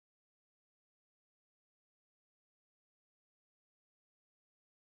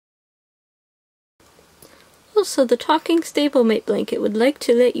Also, the talking stablemate blanket would like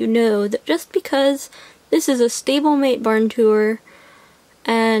to let you know that just because this is a stablemate barn tour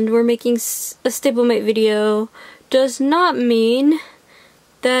and we're making a stablemate video does not mean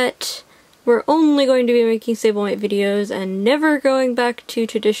that we're only going to be making stablemate videos and never going back to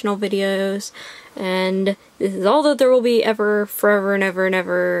traditional videos, and this is all that there will be ever, forever and ever and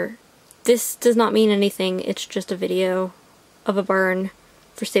ever. This does not mean anything, it's just a video of a barn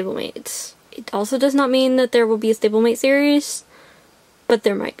for stablemates. It also does not mean that there will be a stablemate series, but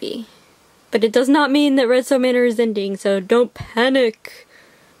there might be. But it does not mean that Redstone Manor is ending, so don't panic.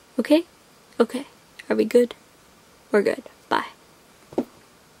 Okay? Okay. Are we good? We're good. Bye.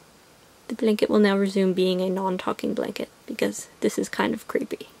 The blanket will now resume being a non-talking blanket, because this is kind of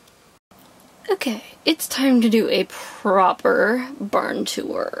creepy. Okay, it's time to do a proper barn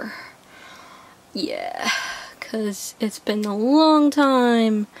tour. Yeah, because it's been a long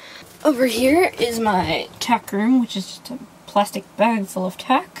time. Over here is my tack room, which is just a plastic bag full of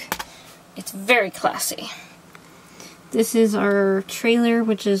tack. It's very classy. This is our trailer,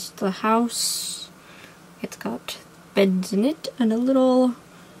 which is the house. It's got beds in it and a little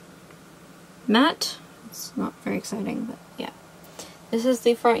mat. It's not very exciting, but yeah. This is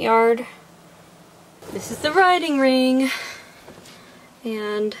the front yard. This is the riding ring.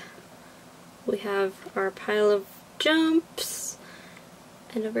 And we have our pile of jumps.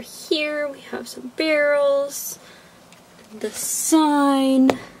 And over here we have some barrels. The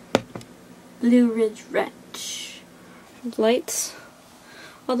sign. Blue Ridge Ranch. Lights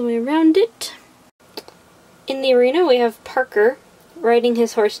all the way around it. In the arena we have Parker riding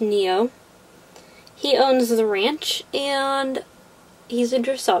his horse Neo. He owns the ranch and he's a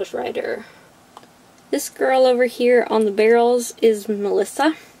dressage rider. This girl over here on the barrels is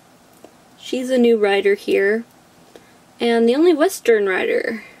Melissa. She's a new rider here and the only Western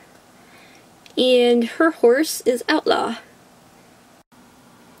rider. And her horse is Outlaw.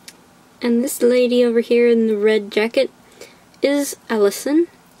 And this lady over here in the red jacket is Allison,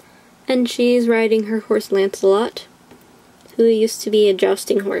 and she's riding her horse Lancelot, who used to be a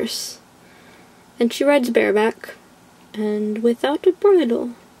jousting horse. And she rides bareback, and without a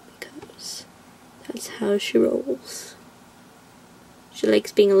bridle, because that's how she rolls. She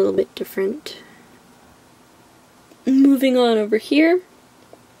likes being a little bit different. Moving on over here,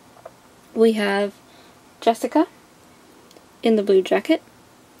 we have Jessica in the blue jacket,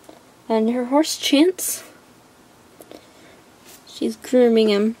 and her horse Chance. She's grooming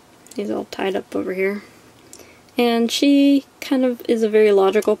him. He's all tied up over here. And she kind of is a very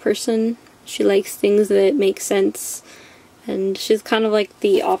logical person. She likes things that make sense. And she's kind of like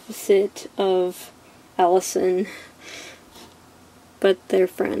the opposite of Allison. But they're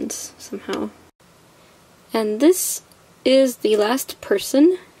friends somehow. And this is the last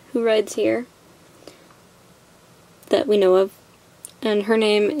person who rides here that we know of. And her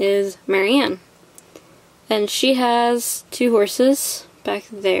name is Marianne. And she has two horses back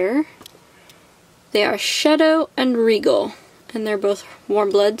there. They are Shadow and Regal, and they're both warm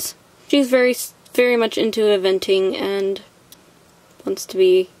bloods. She's very much into eventing and wants to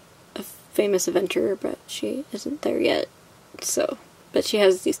be a famous eventer, but she isn't there yet. So, but she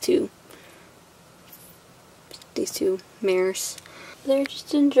has these two mares. They're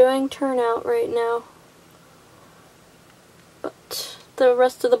just enjoying turnout right now. But the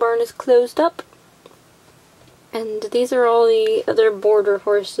rest of the barn is closed up. And these are all the other border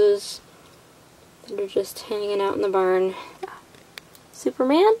horses that are just hanging out in the barn.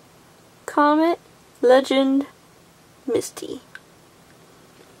 Superman, Comet, Legend, Misty.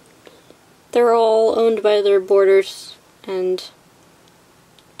 They're all owned by their boarders and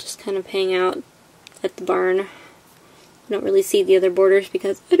just kind of hang out at the barn. I don't really see the other boarders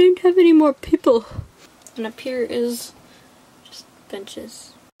because I don't have any more people. And up here is just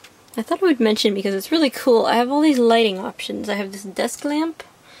benches. I thought I would mention because it's really cool. I have all these lighting options. I have this desk lamp,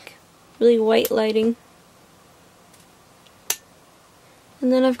 really white lighting.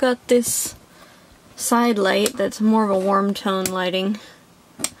 And then I've got this side light that's more of a warm tone lighting.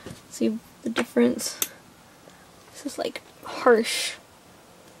 See the difference? This is like harsh.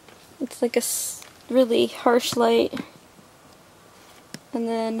 It's like a really harsh light. And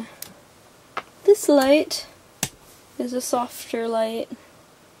then this light is a softer light.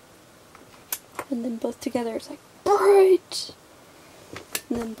 And then both together it's like bright.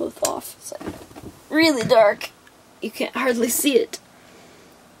 And then both off it's like really dark. You can't hardly see it.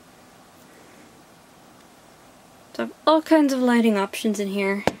 So I have all kinds of lighting options in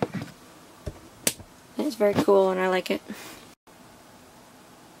here. And it's very cool and I like it.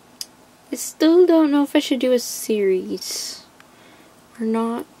 I still don't know if I should do a series or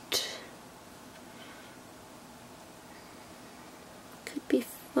not.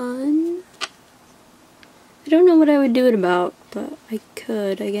 fun. I don't know what I would do it about, but I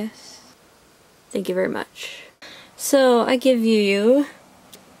could, I guess. Thank you very much. So, I give you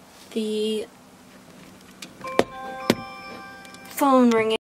the phone ringing.